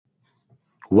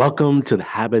Welcome to the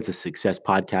Habits of Success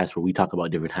podcast, where we talk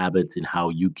about different habits and how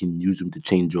you can use them to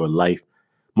change your life.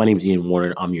 My name is Ian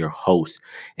Warner. I'm your host.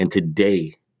 And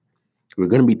today we're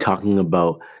going to be talking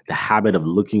about the habit of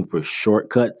looking for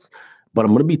shortcuts. But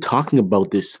I'm going to be talking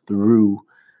about this through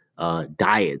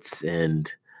diets and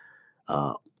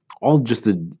uh, all just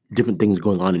the different things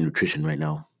going on in nutrition right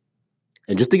now.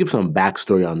 And just to give some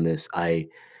backstory on this, I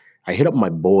hit up my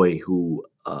boy who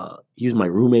he was my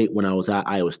roommate when I was at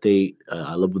Iowa State.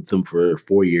 I lived with him for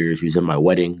 4 years. He was in my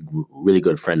wedding, really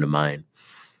good friend of mine.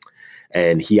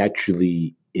 And he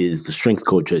actually is the strength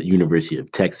coach at University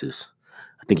of Texas.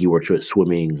 I think he works with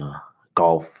swimming,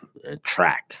 golf, and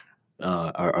track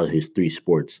are his three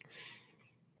sports.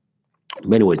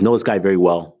 But anyways, know this guy very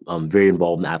well. Very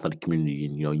involved in the athletic community.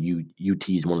 And, UT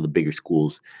is one of the bigger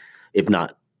schools, if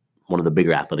not one of the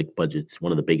bigger athletic budgets,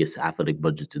 one of the biggest athletic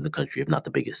budgets in the country, if not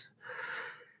the biggest.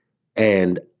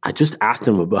 And I just asked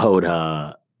him about,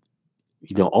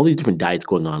 all these different diets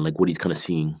going on, like what he's kind of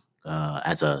seeing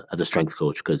as a strength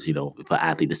coach. Because if an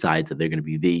athlete decides that they're going to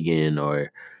be vegan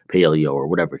or paleo or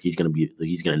whatever, he's going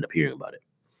to end up hearing about it.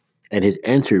 And his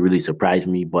answer really surprised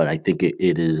me, but I think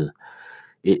it's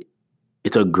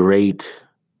a great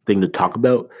thing to talk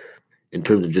about in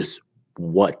terms of just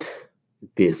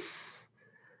this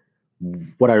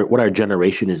what our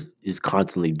generation is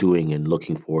constantly doing and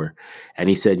looking for. And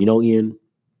he said, Ian,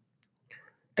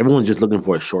 everyone's just looking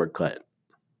for a shortcut.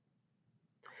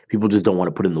 People just don't want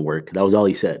to put in the work. That was all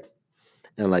he said.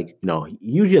 And he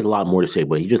usually has a lot more to say,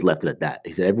 but he just left it at that.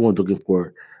 He said everyone's looking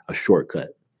for a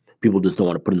shortcut. People just don't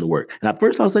want to put in the work. And at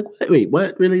first I was like, wait,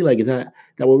 what? Really? Like, is that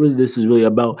what really this is really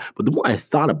about? But the more I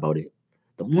thought about it,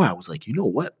 the more I was like, you know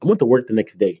what? I went to work the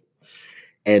next day.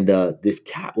 And this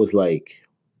cat was like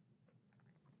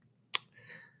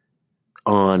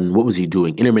on, what was he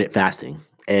doing? Intermittent fasting.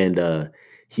 And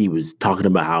he was talking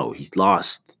about how he's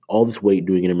lost all this weight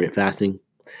doing intermittent fasting.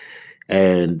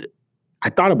 And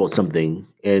I thought about something,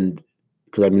 and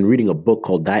because I've been reading a book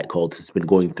called Diet Cults, it's been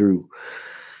going through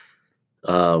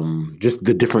just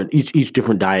the different each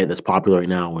different diet that's popular right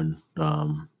now,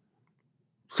 and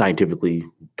scientifically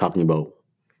talking about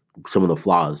some of the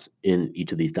flaws in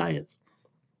each of these diets.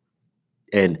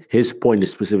 And his point is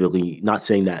specifically not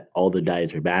saying that all the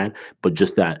diets are bad, but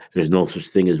just that there's no such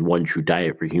thing as one true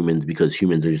diet for humans, because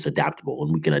humans are just adaptable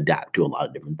and we can adapt to a lot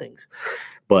of different things.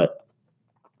 But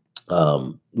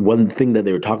one thing that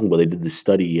they were talking about, they did this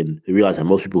study and they realized that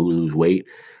most people who lose weight,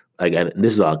 and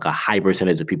this is like a high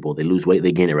percentage of people, they lose weight,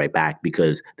 they gain it right back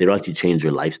because they don't actually change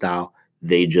their lifestyle.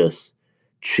 They just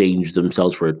change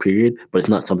themselves for a period, but it's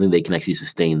not something they can actually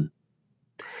sustain.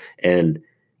 And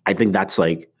I think that's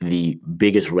like the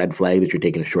biggest red flag that you're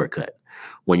taking a shortcut.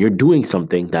 When you're doing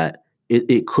something that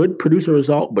it could produce a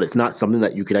result, but it's not something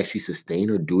that you could actually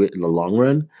sustain or do it in the long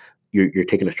run, you're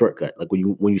taking a shortcut. Like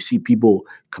when you see people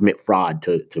commit fraud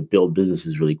to build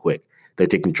businesses really quick, they're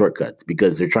taking shortcuts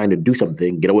because they're trying to do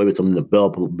something, get away with something to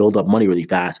build up money really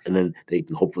fast, and then they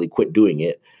can hopefully quit doing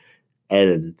it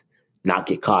and not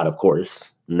get caught, of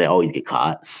course. And they always get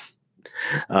caught.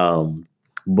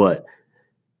 But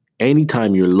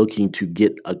anytime you're looking to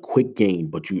get a quick gain,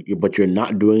 but you're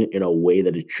not doing it in a way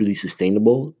that is truly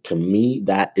sustainable, to me,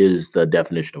 that is the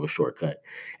definition of a shortcut.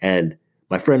 And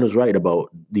my friend was right about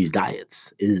these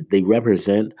diets. Is they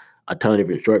represent a ton of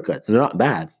different shortcuts. And they're not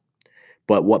bad.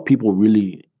 But what people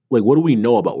really like, what do we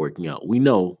know about working out? What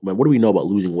do we know about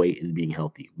losing weight and being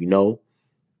healthy? We know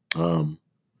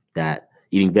that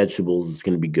eating vegetables is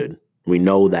going to be good. We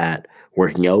know that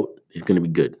working out is going to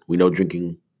be good. We know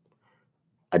drinking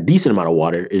a decent amount of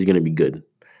water is going to be good.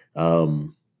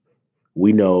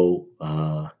 We know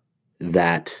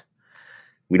that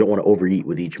we don't want to overeat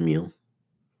with each meal.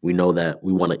 We know that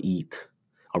we want to eat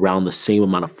around the same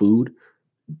amount of food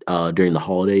during the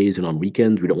holidays and on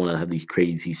weekends. We don't want to have these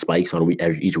crazy spikes on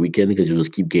each weekend because you'll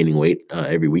just keep gaining weight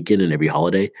every weekend and every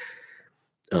holiday.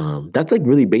 That's like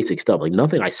really basic stuff. Like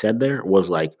nothing I said there was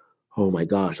like, oh my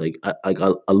gosh, like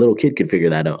a little kid could figure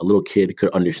that out. A little kid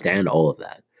could understand all of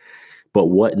that. But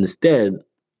what instead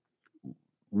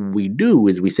we do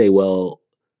is we say, well,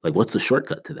 like, what's the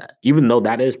shortcut to that? Even though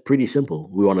that is pretty simple,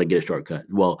 we want to get a shortcut.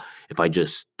 Well, if I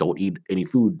just don't eat any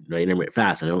food, right, intermittent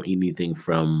fast, I don't eat anything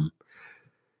from,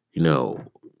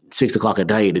 6 o'clock at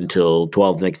night until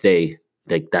 12 the next day,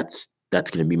 like that's going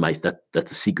to be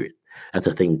that's a secret. That's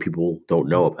a thing people don't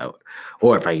know about.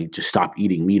 Or if I just stop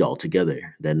eating meat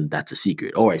altogether, then that's a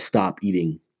secret. Or I stop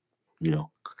eating,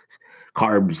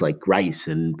 carbs like rice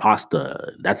and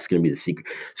pasta. That's going to be the secret.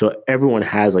 So everyone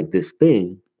has like this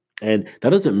thing. And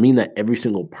that doesn't mean that every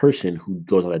single person who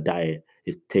goes on a diet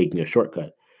is taking a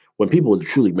shortcut. when people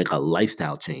truly make a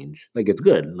lifestyle change, like it's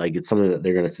good, like it's something that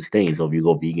they're going to sustain. So if you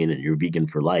go vegan and you're vegan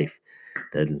for life,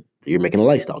 then you're making a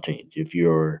lifestyle change. If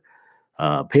you're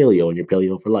paleo and you're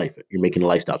paleo for life, you're making a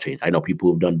lifestyle change. I know people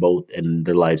who've done both and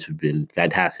their lives have been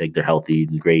fantastic. They're healthy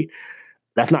and great.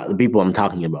 That's not the people I'm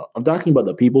talking about. I'm talking about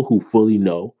the people who fully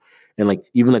know, and like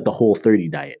even like the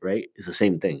Whole30 diet, right? It's the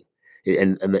same thing.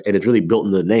 And it's really built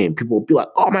into the name. People will be like,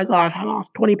 "Oh my gosh, I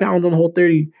lost 20 pounds on the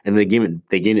Whole30," and they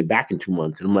gained it back in 2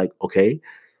 months. And I'm like, okay,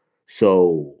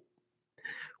 so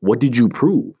what did you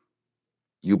prove?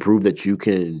 You prove that you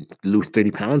can lose 30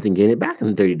 pounds and gain it back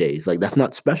in 30 days. Like that's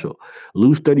not special.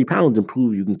 Lose 30 pounds and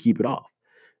prove you can keep it off.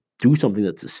 Do something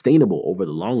that's sustainable over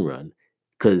the long run,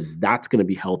 because that's going to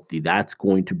be healthy. That's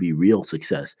going to be real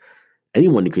success.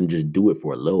 Anyone can just do it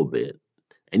for a little bit.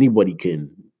 Anybody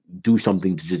can do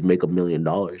something to just make $1 million,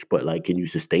 but like, can you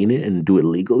sustain it and do it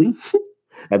legally?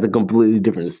 That's a completely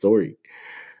different story.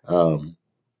 Um,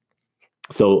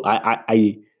 so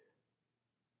I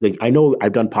like I know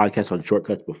I've done podcasts on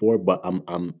shortcuts before, but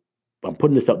I'm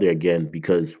putting this up there again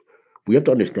because we have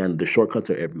to understand the shortcuts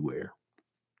are everywhere.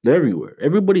 They're everywhere.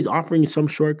 Everybody's offering some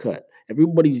shortcut.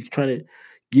 Everybody's trying to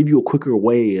give you a quicker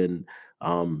way and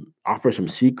offer some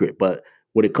secret. But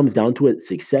when it comes down to it,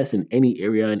 success in any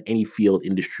area, in any field,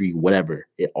 industry, whatever,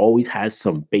 it always has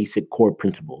some basic core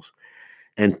principles.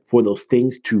 And for those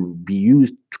things to be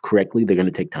used correctly, they're going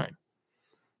to take time.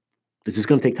 It's just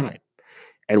going to take time.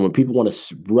 And when people want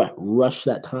to rush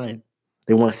that time,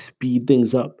 they want to speed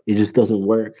things up. It just doesn't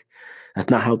work. That's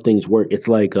not how things work. It's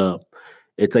like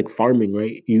farming,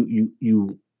 right?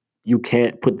 You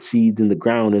can't put seeds in the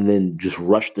ground and then just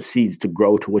rush the seeds to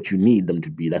grow to what you need them to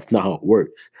be. That's not how it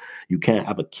works. You can't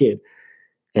have a kid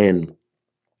and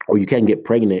or you can't get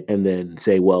pregnant and then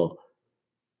say, well,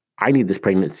 I need this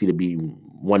pregnancy to be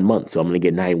 1 month, so I'm going to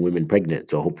get 9 women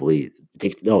pregnant. So hopefully,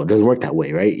 no, it doesn't work that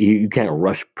way, right? You can't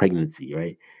rush pregnancy,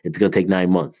 right? It's going to take 9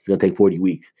 months. It's going to take 40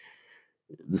 weeks.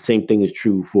 The same thing is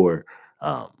true for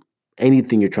um,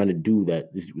 anything you're trying to do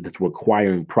that's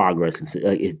requiring progress, and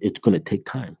it's going to take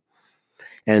time.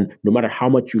 And no matter how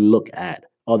much you look at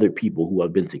other people who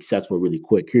have been successful really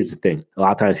quick, here's the thing: a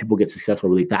lot of times people get successful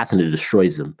really fast, and it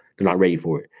destroys them. They're not ready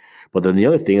for it. But then the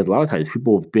other thing is, a lot of times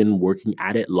people have been working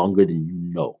at it longer than you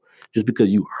know. Just because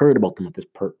you heard about them at this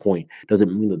point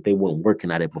doesn't mean that they weren't working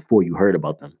at it before you heard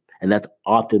about them. And that's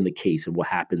often the case of what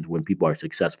happens when people are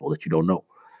successful that you don't know.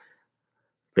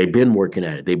 They've been working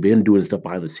at it. They've been doing stuff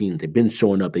behind the scenes. They've been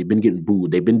showing up. They've been getting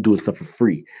booed. They've been doing stuff for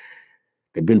free.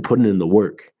 They've been putting in the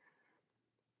work.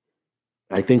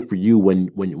 I think for you, when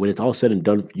it's all said and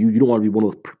done for you, you don't want to be one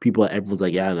of those people that everyone's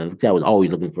like, yeah, man, I was always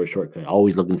looking for a shortcut,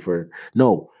 always looking for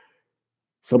no.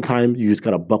 Sometimes you just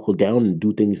gotta buckle down and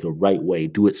do things the right way,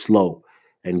 do it slow,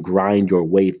 and grind your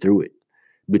way through it.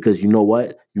 Because you know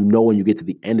what? You know when you get to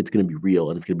the end, it's gonna be real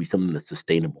and it's gonna be something that's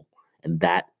sustainable, and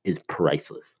that is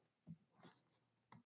priceless.